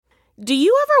Do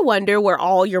you ever wonder where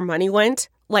all your money went?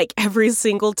 Like every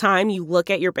single time you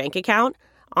look at your bank account?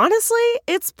 Honestly,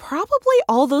 it's probably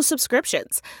all those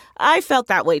subscriptions. I felt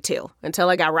that way too, until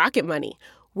I got Rocket Money.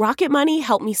 Rocket Money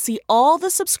helped me see all the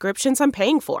subscriptions I'm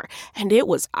paying for, and it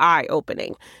was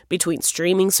eye-opening. Between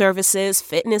streaming services,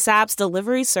 fitness apps,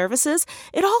 delivery services,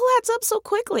 it all adds up so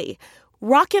quickly.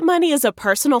 Rocket Money is a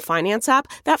personal finance app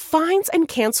that finds and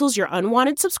cancels your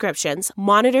unwanted subscriptions,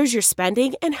 monitors your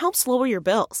spending, and helps lower your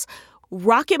bills.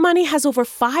 Rocket Money has over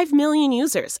 5 million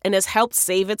users and has helped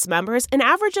save its members an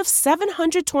average of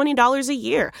 $720 a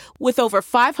year, with over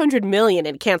 500 million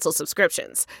in canceled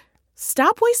subscriptions.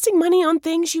 Stop wasting money on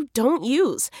things you don't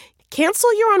use.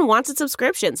 Cancel your unwanted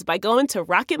subscriptions by going to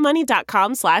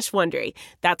rocketmoney.com/Wondery.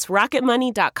 That's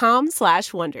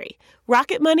rocketmoney.com/Wondery.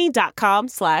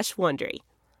 rocketmoney.com/Wondery.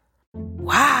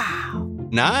 Wow.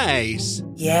 Nice.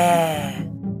 Yeah.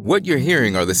 What you're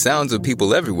hearing are the sounds of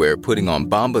people everywhere putting on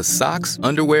Bombas socks,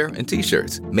 underwear, and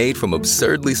T-shirts made from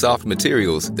absurdly soft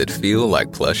materials that feel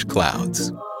like plush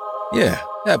clouds. Yeah,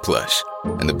 that plush.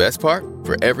 And the best part?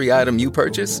 For every item you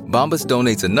purchase, Bombas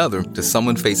donates another to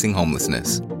someone facing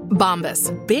homelessness.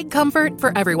 Bombas. Big comfort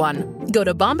for everyone. Go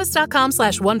to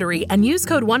bombas.com/Wondery and use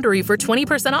code WONDERY for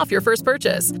 20% off your first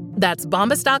purchase. That's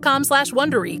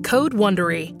bombas.com/Wondery. Code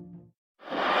WONDERY.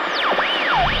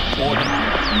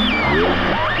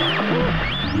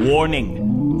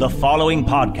 Warning. The following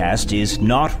podcast is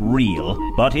not real,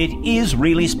 but it is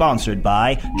really sponsored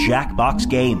by Jackbox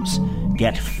Games.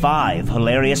 Get 5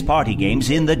 hilarious party games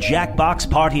in the Jackbox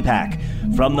Party Pack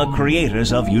from the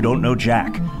creators of You Don't Know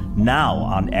Jack. Now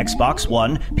on Xbox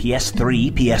One,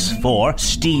 PS3, PS4,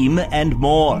 Steam, and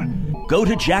more. Go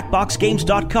to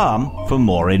jackboxgames.com for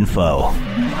more info.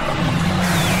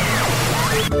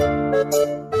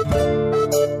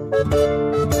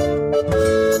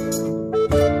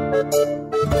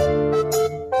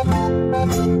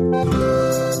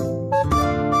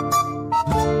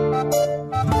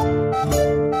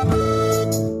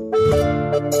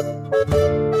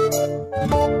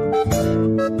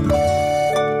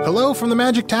 Hello from the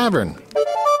Magic Tavern.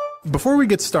 Before we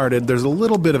get started, there's a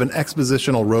little bit of an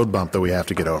expositional road bump that we have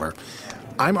to get over.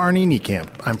 I'm Arnie Niekamp.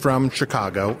 I'm from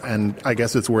Chicago, and I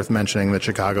guess it's worth mentioning that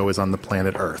Chicago is on the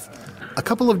planet Earth. A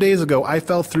couple of days ago, I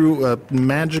fell through a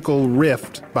magical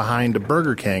rift behind a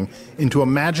Burger King into a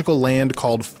magical land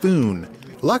called Foon.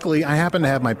 Luckily, I happen to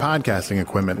have my podcasting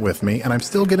equipment with me, and I'm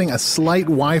still getting a slight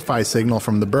Wi-Fi signal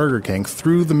from the Burger King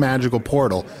through the magical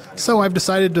portal, so I've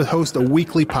decided to host a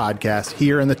weekly podcast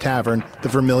here in the tavern, the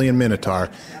Vermilion Minotaur.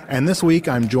 And this week,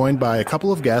 I'm joined by a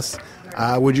couple of guests.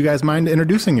 Would you guys mind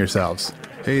introducing yourselves?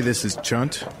 Hey, this is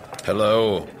Chunt.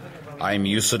 Hello. I'm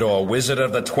Usador, Wizard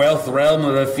of the 12th Realm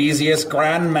of Ephesius,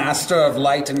 Grand Master of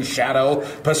Light and Shadow,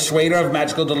 Persuader of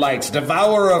Magical Delights,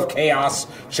 Devourer of Chaos,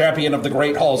 Champion of the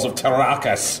Great Halls of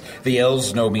Tarakas. The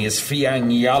Elves know me as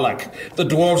Fiang Yalak. The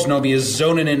Dwarves know me as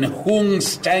Zonin Hung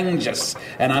Stangus.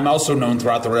 And I'm also known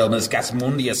throughout the realm as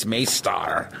Gasmundius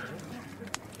Maystar.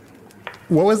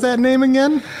 What was that name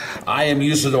again? I am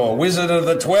Usador, Wizard of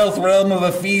the 12th Realm of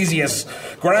Ephesius,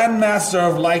 Grand Master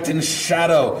of Light and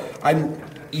Shadow.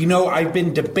 I've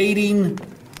been debating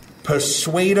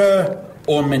Persuader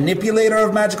or Manipulator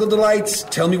of Magical Delights.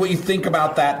 Tell me what you think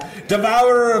about that.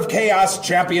 Devourer of Chaos,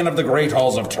 Champion of the Great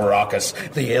Halls of Tarakas.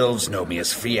 The Elves know me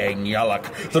as Fiang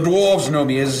Yalak. The Dwarves know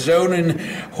me as Zonin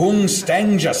Hung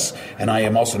Stangus. And I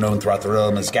am also known throughout the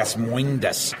realm as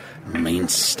Gasmundius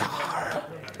Mainstar.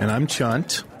 And I'm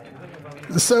Chunt.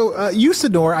 So,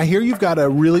 Usador, I hear you've got a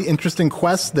really interesting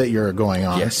quest that you're going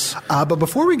on. Yes. But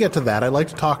before we get to that, I'd like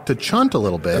to talk to Chunt a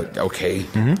little bit. Okay.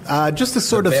 Just to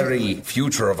sort of... The very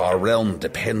future of our realm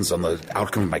depends on the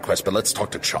outcome of my quest, but let's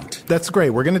talk to Chunt. That's great.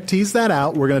 We're going to tease that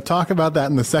out. We're going to talk about that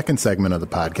in the second segment of the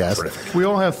podcast. Terrific. We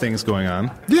all have things going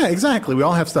on. Yeah, exactly. We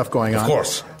all have stuff going on. Of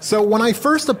course. So when I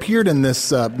first appeared in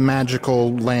this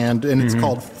magical land, and it's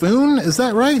called Foon, is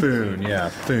that right? Foon, yeah,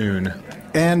 Foon.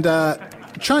 And...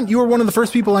 Chunt, you were one of the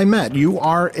first people I met. You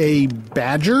are a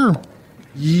badger?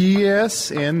 Yes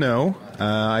and no.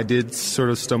 I did sort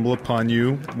of stumble upon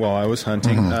you while I was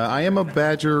hunting. I am a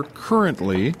badger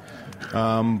currently,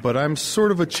 but I'm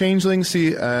sort of a changeling.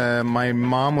 See, my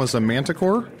mom was a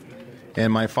manticore,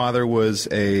 and my father was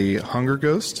a hunger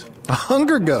ghost. A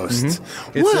hunger ghost?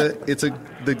 It's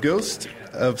the ghost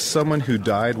of someone who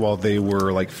died while they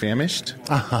were, like, famished.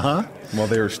 Uh-huh. While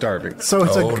they were starving. So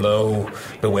it's lo,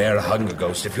 beware a hunger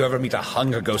ghost. If you ever meet a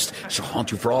hunger ghost, it shall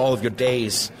haunt you for all of your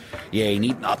days. Yea,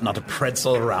 need not a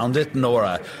pretzel around it, nor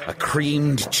a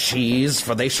creamed cheese,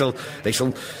 for they shall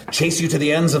chase you to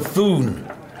the ends of Foon.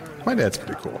 My dad's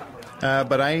pretty cool.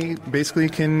 But I basically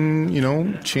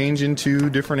can, change into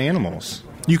different animals.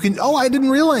 You can. Oh, I didn't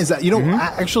realize that. You know,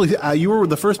 actually, you were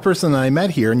the first person that I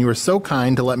met here, and you were so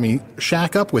kind to let me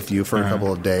shack up with you for a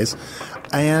couple of days.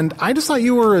 And I just thought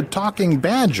you were a talking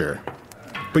badger,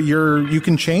 but you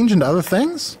can change into other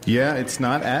things. Yeah, it's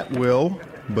not at will,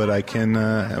 but I can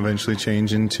eventually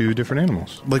change into different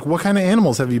animals. Like, what kind of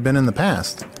animals have you been in the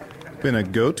past? Been a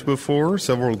goat before,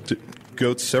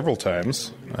 goats several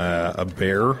times. A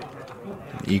bear, an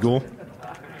eagle,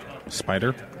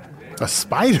 spider. A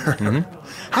spider?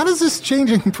 How does this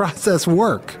changing process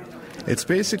work? It's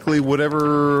basically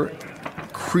whatever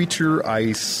creature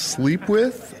I sleep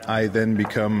with, I then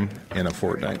become in a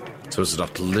fortnight. So it's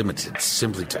not limited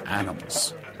simply to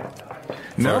animals.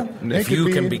 No. If you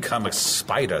can become a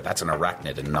spider, that's an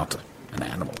arachnid and not an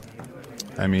animal.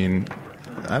 I mean,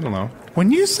 I don't know. When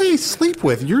you say sleep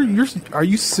with, are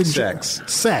you Sex.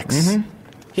 Sex?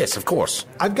 Yes, of course.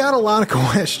 I've got a lot of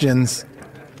questions.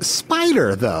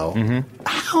 Spider, though.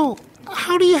 How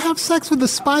do you have sex with a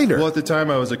spider? Well, at the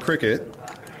time I was a cricket.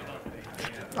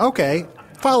 Okay,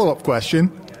 follow-up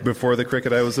question. Before the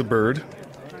cricket, I was a bird.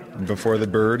 Before the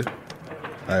bird,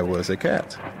 I was a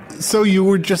cat. So you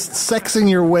were just sexing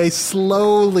your way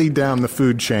slowly down the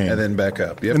food chain. And then back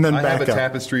up. Yep. And then I back have a up.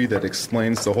 tapestry that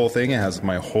explains the whole thing. It has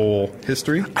my whole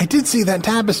history. I did see that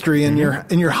tapestry in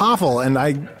your hovel, and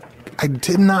I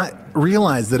did not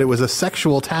realize that it was a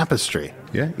sexual tapestry.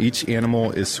 Yeah, each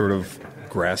animal is sort of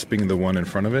grasping the one in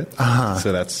front of it.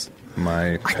 So that's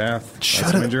my path.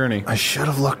 That's my journey. I should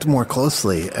have looked more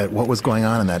closely at what was going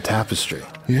on in that tapestry.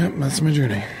 Yep, that's my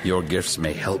journey. Your gifts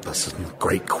may help us in a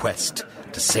great quest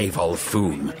to save all of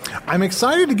Foon. I'm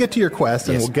excited to get to your quest,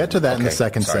 and Yes. we'll get to that in the Okay,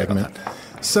 second sorry about segment.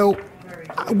 So,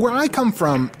 where I come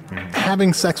from,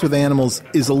 having sex with animals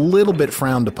is a little bit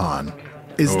frowned upon.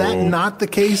 Is that not the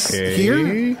case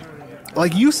here?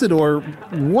 Like Usador,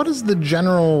 what is the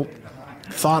general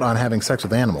thought on having sex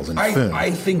with animals in Foon?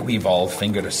 I think we've all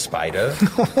fingered a spider.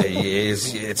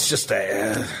 It's just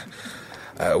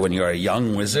when you're a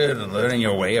young wizard learning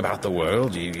your way about the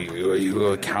world,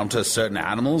 you encounter certain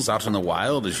animals out in the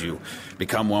wild as you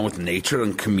become one with nature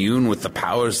and commune with the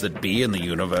powers that be in the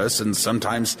universe, and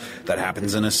sometimes that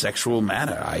happens in a sexual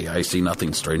manner. I see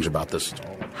nothing strange about this at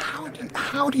all.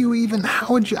 How would you,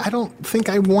 I don't think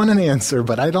I want an answer,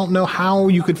 but I don't know how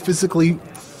you could physically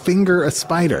finger a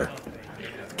spider.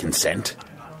 Consent?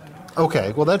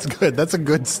 Okay, well that's good. That's a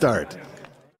good start.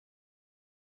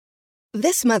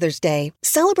 This Mother's Day,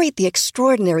 celebrate the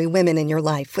extraordinary women in your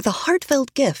life with a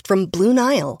heartfelt gift from Blue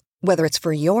Nile. Whether it's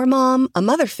for your mom, a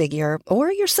mother figure,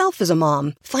 or yourself as a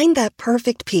mom, find that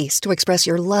perfect piece to express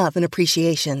your love and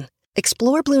appreciation.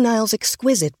 Explore Blue Nile's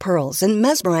exquisite pearls and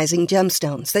mesmerizing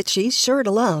gemstones that she's sure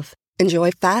to love.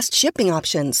 Enjoy fast shipping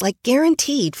options like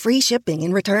guaranteed free shipping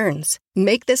and returns.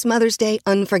 Make this Mother's Day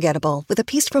unforgettable with a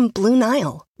piece from Blue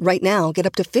Nile. Right now, get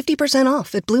up to 50%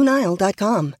 off at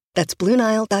BlueNile.com. That's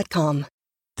BlueNile.com.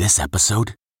 This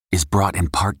episode is brought in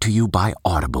part to you by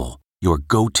Audible, your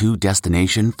go-to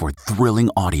destination for thrilling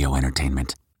audio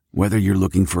entertainment. Whether you're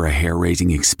looking for a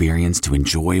hair-raising experience to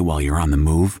enjoy while you're on the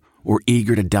move, or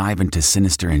eager to dive into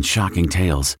sinister and shocking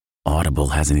tales, Audible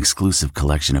has an exclusive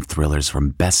collection of thrillers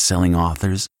from best-selling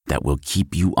authors that will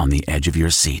keep you on the edge of your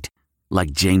seat.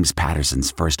 Like James Patterson's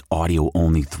first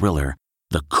audio-only thriller,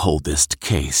 The Coldest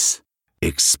Case.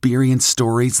 Experience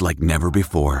stories like never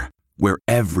before, where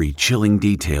every chilling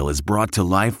detail is brought to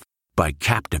life by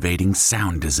captivating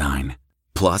sound design.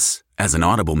 Plus, as an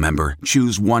Audible member,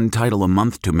 choose one title a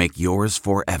month to make yours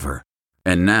forever.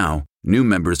 And now, new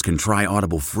members can try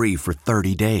Audible free for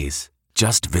 30 days.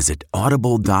 Just visit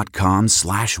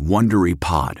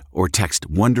audible.com/WonderyPod or text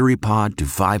WonderyPod to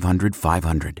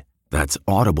 500-500. That's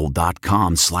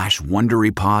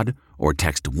audible.com/WonderyPod or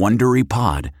text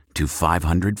WonderyPod to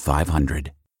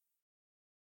 500-500.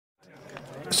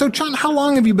 So, John, how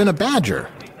long have you been a badger?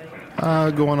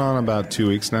 Going on about 2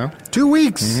 weeks now. 2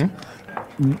 weeks?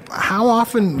 How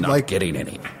often, Not getting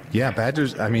any. Yeah,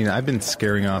 badgers, I mean, I've been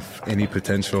scaring off any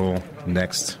potential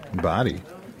next body.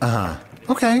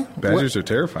 Okay. Badgers are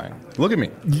terrifying. Look at me.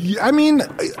 I mean,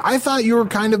 I thought you were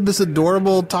kind of this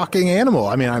adorable talking animal.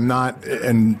 I mean, I'm not,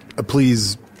 and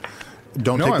please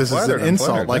don't No, take I'm this as flattered, an I'm insult.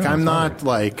 flattered. Like, No, I'm I'm not,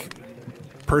 like,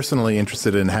 personally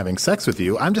interested in having sex with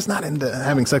you. I'm just not into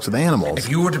having sex with animals. If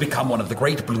you were to become one of the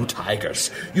great blue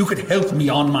tigers, you could help me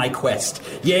on my quest.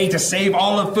 Yea, to save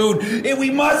all of Foon. We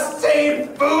must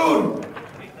save Foon!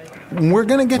 We're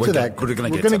going to get to that. We're gonna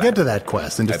We're get going to to get that. to that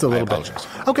quest in just a I little bit. apologize.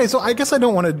 Okay, so I guess I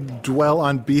don't want to dwell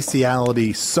on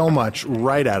bestiality so much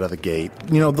right out of the gate.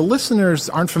 You know, the listeners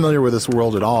aren't familiar with this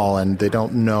world at all, and they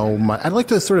don't know much. I'd like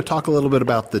to sort of talk a little bit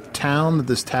about the town that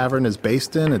this tavern is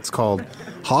based in. It's called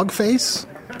Hogface.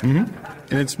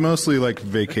 And it's mostly like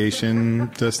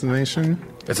vacation destination.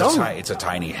 It's a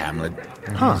tiny hamlet.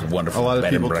 It's a wonderful A lot of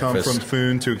bed and people come breakfast. from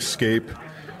Foon to escape,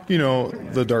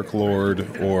 the Dark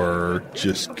Lord, or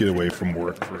just get away from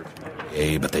work.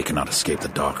 Yea, but they cannot escape the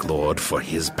Dark Lord, for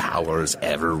his power is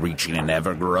ever-reaching and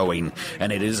ever-growing,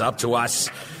 and it is up to us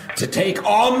to take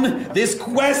on this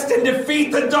quest and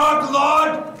defeat the Dark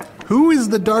Lord! Who is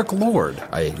the Dark Lord?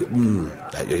 I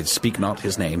speak not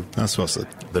his name. Not supposed to.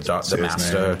 The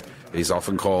Master is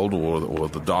often called, or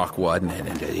the Dark One,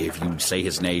 and if you say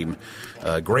his name,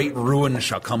 great ruin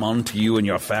shall come unto you and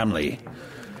your family.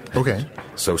 Okay.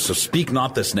 So speak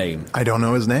not this name. I don't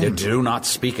know his name. Do not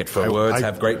speak it, for words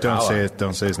have great power. Don't say it.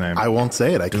 Don't say his name. I won't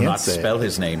say it. I Do can't not say spell it.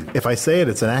 his name. If I say it,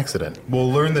 it's an accident.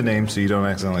 We'll learn the name so you don't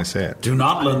accidentally say it. Do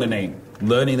not learn the name.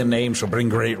 Learning the name shall bring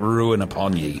great ruin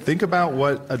upon ye. Think about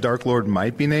what a Dark Lord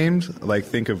might be named. Like,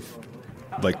 think of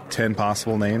 10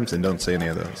 possible names and don't say any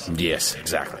of those. Yes,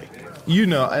 exactly.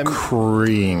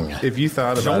 Kring. If you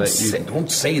thought about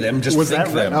Don't say them, just Was think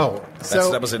that them. right? Oh,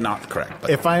 so that was not correct.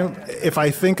 But If I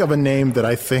think of a name that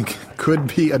I think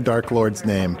could be a Dark Lord's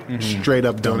name, straight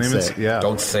up don't say it. Yeah.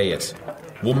 Don't say it.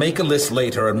 We'll make a list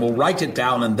later, and we'll write it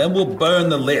down, and then we'll burn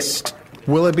the list.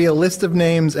 Will it be a list of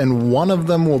names, and one of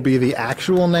them will be the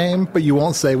actual name, but you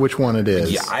won't say which one it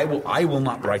is? Yeah, I will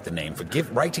not write the name.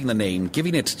 Writing the name,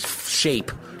 giving it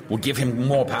shape, will give him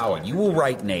more power. You will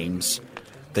write names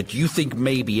that you think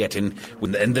may be it, and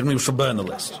then we shall burn the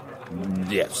list.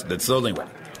 Yes, that's the only way.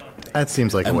 That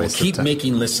seems like And a we'll waste keep of time.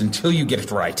 making lists until you get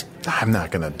it right. I'm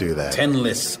not going to do that. 10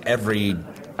 lists every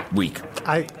week.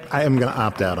 I am going to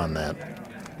opt out on that.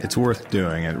 It's worth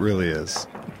doing. It really is.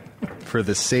 For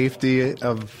the safety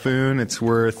of Foon, it's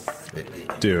worth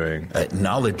doing.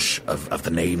 Knowledge of the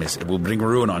name will bring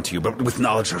ruin onto you, but with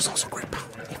knowledge there's also great power.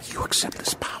 If you accept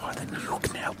this power, then you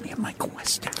can help me in my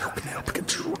quest. You can help me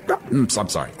control. I'm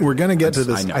sorry. We're going to get to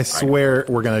this. I know, I swear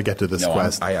we're going to get to this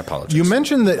quest. I apologize. You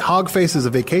mentioned that Hogface is a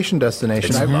vacation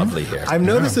destination. It's lovely here. I've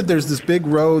noticed that there's this big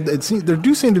road. There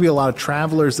do seem to be a lot of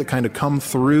travelers that kind of come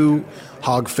through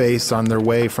Hogface on their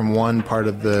way from one part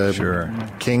of the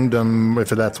kingdom, if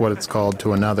that's what it's called,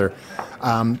 to another.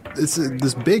 It's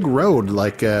this big road,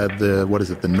 like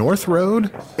the North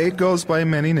Road? It goes by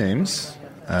many names.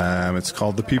 It's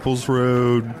called the People's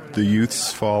Road, the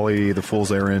Youth's Folly, the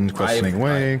Fool's Errand, Questioning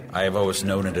Way. I have always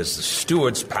known it as the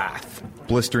Steward's Path.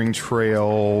 Blistering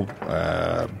Trail,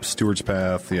 Steward's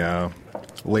Path,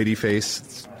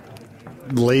 Ladyface.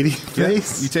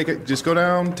 Ladyface? You take it, just go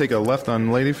down, take a left on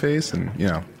Ladyface, and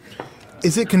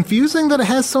Is it confusing that it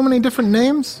has so many different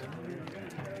names?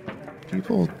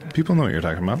 People know what you're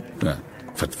talking about. Yeah.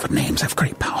 For names have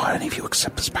great power, and if you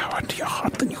accept this power into your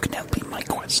heart, then you can help me in my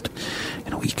quest.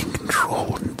 We can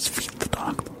control and defeat the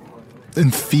Dark Lord.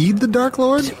 And feed the Dark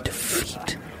Lord?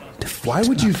 Defeat. Why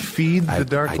would you feed the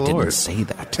Dark Lord? I didn't say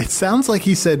that. It sounds like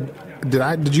he said.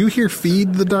 Did you hear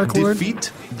feed the Dark Lord?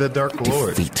 Defeat the Dark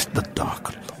Lord. Defeat the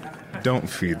Dark Lord. Don't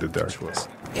feed the Dark Lord.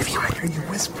 Why are you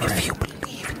whispering? If you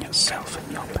believe in yourself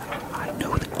and your power, I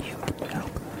know that you can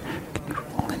help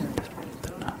control and defeat the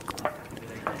Dark Lord.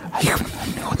 I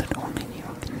know that only you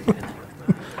can do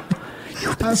that.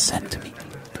 You've been sent to me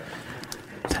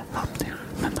to help the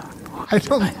Dark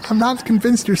Lord. I'm not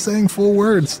convinced you're saying full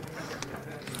words.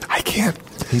 I can't.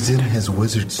 He's in his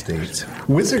wizard state.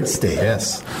 Wizard state?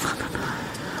 Yes.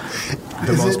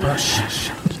 The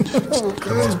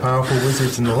most powerful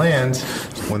wizards in the land,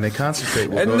 when they concentrate,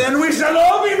 then we shall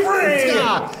all be free!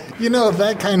 Yeah.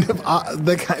 That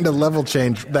kind of level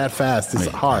change that fast is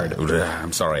hard.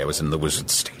 I'm sorry, I was in the wizard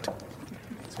state.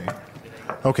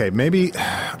 Okay, maybe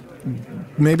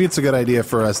it's a good idea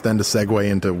for us then to segue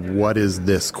into what is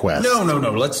this quest. No.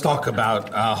 Let's talk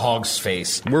about Hog's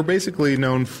Face. We're basically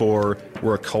known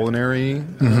we're a culinary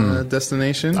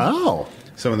destination. Oh.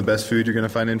 Some of the best food you're going to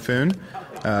find in Foon.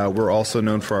 We're also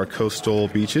known for our coastal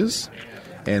beaches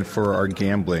and for our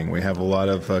gambling. We have a lot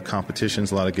of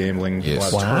competitions, a lot of gambling, a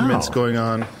lot of tournaments going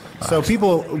on. So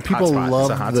people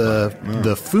love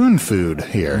the Foon food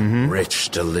here. Rich,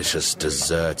 delicious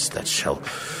desserts that shall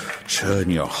churn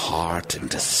your heart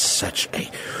into such a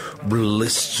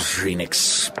blistering,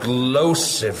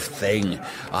 explosive thing.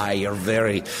 Your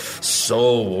very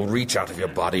soul will reach out of your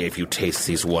body if you taste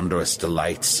these wondrous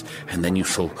delights, and then you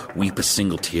shall weep a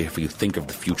single tear if you think of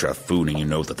the future of Foon, and you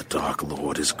know that the Dark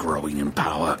Lord is growing in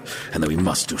power, and that we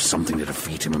must do something to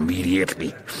defeat him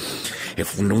immediately.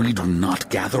 If we do not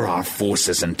gather our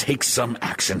forces and take some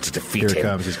action to defeat him... Here it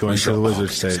comes. He's going to the wizard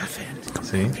state.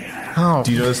 See? Oh.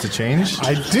 Do you notice the change?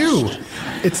 I do.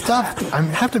 It's tough. I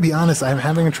have to be honest. I'm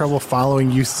having trouble following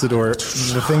Usador,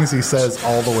 the things he says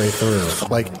all the way through.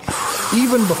 Like,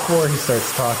 even before he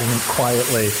starts talking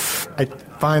quietly, I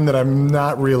find that I'm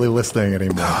not really listening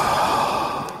anymore.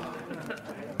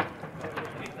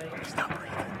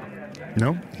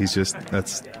 No,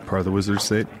 that's part of the wizard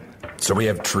state. So we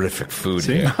have terrific food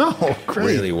here. Oh, great.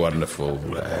 Really wonderful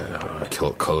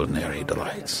culinary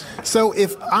delights. So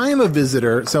if I'm a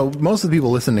visitor, so most of the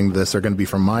people listening to this are going to be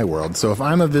from my world. So if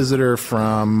I'm a visitor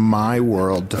from my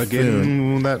world to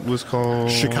Foon, that was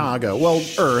called Chicago. Well,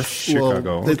 Earth.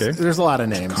 Chicago. Well, okay. There's a lot of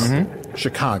names. Mm-hmm.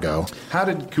 Chicago.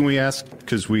 Can we ask,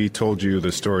 because we told you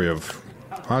the story of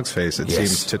Hogsface, it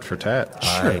seems tit for tat.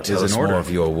 Sure, tell us more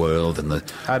of your world and the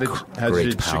How did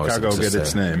Chicago get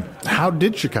its name? How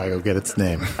did Chicago get its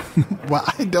name? Well,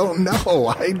 I don't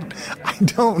know. I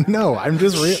don't know. I'm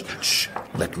just Shh.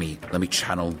 Let me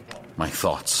channel my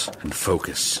thoughts and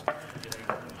focus.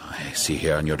 I see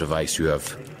here on your device you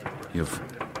have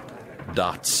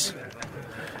dots.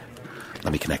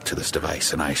 Let me connect to this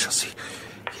device and I shall see.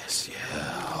 Yes, yeah.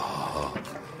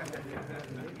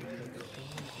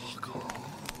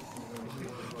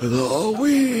 The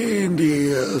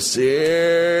windy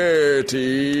city,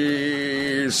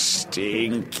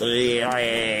 stinky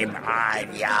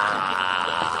anya.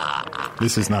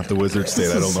 This is not the wizard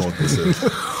state. I don't know what this is.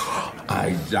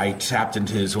 I tapped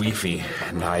into his Wi-Fi,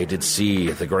 and I did see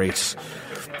the great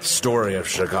story of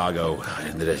Chicago,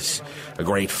 and that a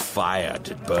great fire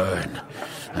did burn.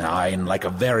 And like a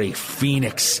very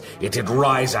phoenix, it did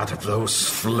rise out of those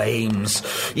flames,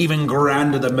 even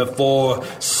grander than before,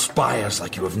 spires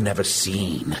like you have never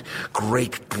seen,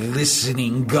 great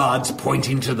glistening gods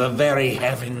pointing to the very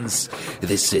heavens.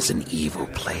 This is an evil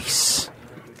place.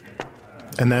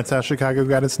 And that's how Chicago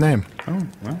got its name. Oh,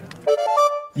 well.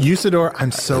 Usador,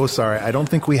 I'm so sorry. I don't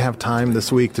think we have time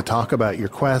this week to talk about your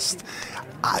quest.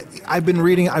 I've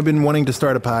been wanting to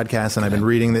start a podcast, and I've been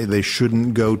reading that they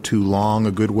shouldn't go too long.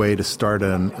 A good way to start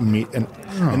an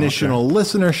initial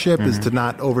listenership is to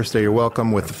not overstay your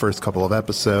welcome with the first couple of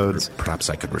episodes.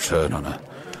 Perhaps I could return on a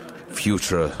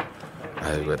future,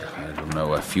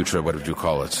 a future, what would you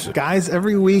call it? Guys,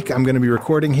 every week I'm going to be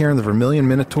recording here in the Vermilion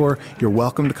Minotaur. You're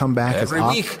welcome to come back. Every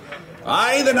week?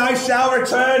 Aye, then I shall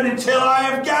return until I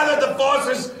have gathered the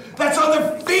forces that's on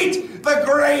the feet the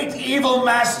great evil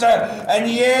master, and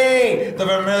yea, the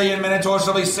Vermilion Minotaur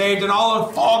shall be saved, and all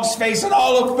of Hogsface and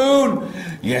all of Foon.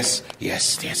 Yes,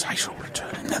 I shall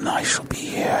return, and then I shall be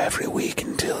here every week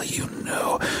until you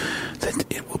know that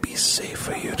it will be safe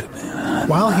for you to be.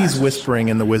 While he's whispering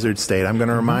in the wizard state, I'm going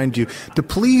to remind you to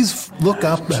please look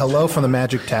up Hello from the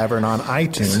Magic Tavern on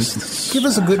iTunes. Give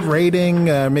us a good rating,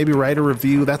 maybe write a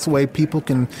review. That's the way people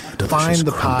can find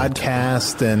the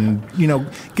podcast and,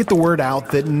 get the word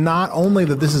out that not only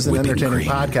that this is an entertaining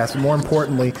podcast, but more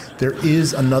importantly, there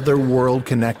is another world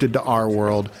connected to our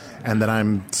world, and that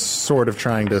I'm sort of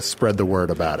trying to spread the word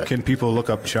about it. Can people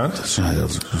look up Chunt?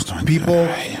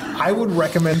 I would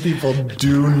recommend people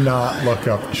do not look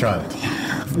up Chunt.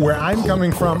 Where I'm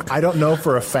coming from, I don't know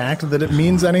for a fact that it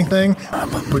means anything,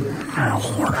 but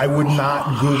I would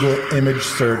not Google image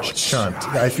search Chunt.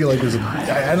 I feel like there's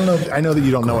I don't know, I know that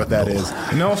you don't know what that is.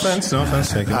 No offense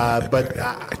taken. But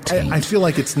I feel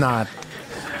like it's not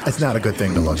a good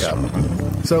thing to look up.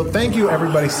 So thank you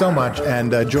everybody so much,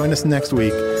 and join us next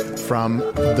week from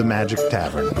the Magic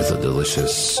Tavern with a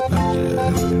delicious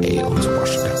ale to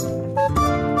wash it down.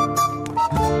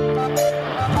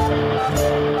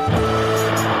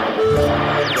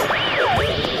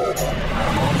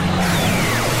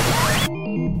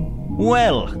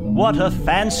 Well, what a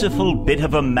fanciful bit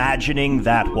of imagining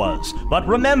that was. But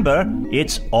remember,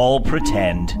 it's all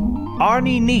pretend.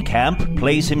 Arnie Niekamp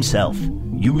plays himself.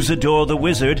 Usador the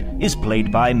Wizard is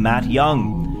played by Matt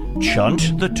Young.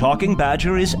 Chunt the Talking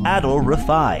Badger is Adil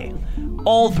Rafai.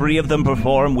 All three of them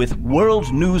perform with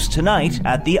World News Tonight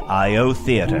at the I.O.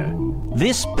 Theater.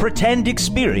 This pretend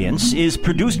experience is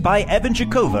produced by Evan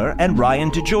Jacover and Ryan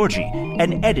DeGiorgi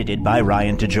and edited by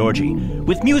Ryan DeGiorgi,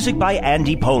 with music by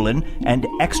Andy Polan and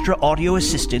extra audio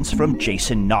assistance from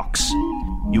Jason Knox.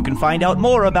 You can find out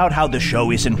more about how the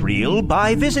show isn't real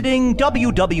by visiting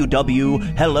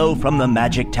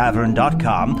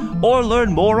www.hellofromthemagictavern.com or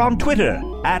learn more on Twitter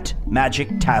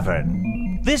 @MagicTavern.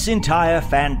 This entire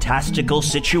fantastical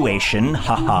situation,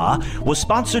 was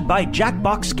sponsored by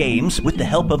Jackbox Games with the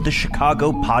help of the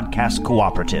Chicago Podcast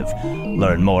Cooperative.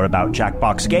 Learn more about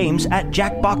Jackbox Games at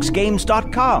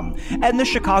jackboxgames.com and the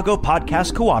Chicago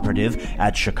Podcast Cooperative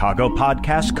at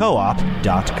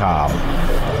chicagopodcastcoop.com.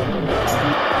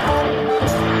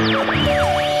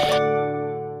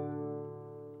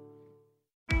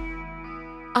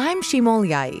 I'm Shimol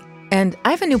Yai, and I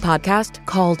have a new podcast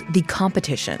called The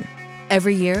Competition.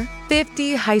 Every year,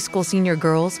 50 high school senior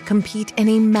girls compete in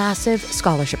a massive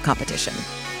scholarship competition.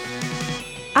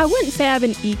 I wouldn't say I have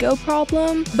an ego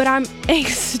problem, but I'm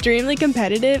extremely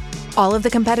competitive. All of the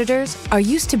competitors are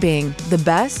used to being the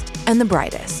best and the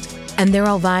brightest, and they're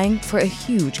all vying for a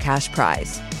huge cash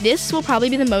prize. This will probably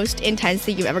be the most intense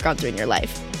thing you've ever gone through in your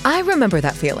life. I remember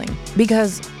that feeling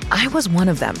because I was one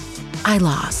of them. I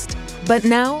lost. But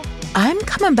now I'm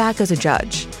coming back as a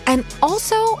judge and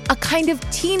also a kind of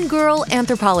teen girl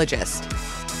anthropologist.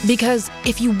 Because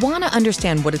if you want to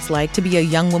understand what it's like to be a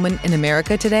young woman in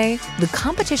America today, the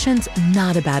competition's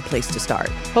not a bad place to start.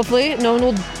 Hopefully, no one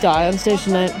will die on stage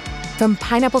tonight. From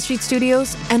Pineapple Street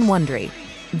Studios and Wondery,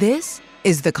 this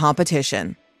is The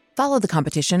Competition. Follow The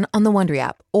Competition on the Wondery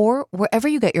app or wherever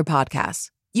you get your podcasts.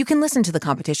 You can listen to The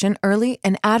Competition early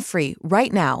and ad-free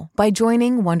right now by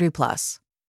joining Wondery Plus.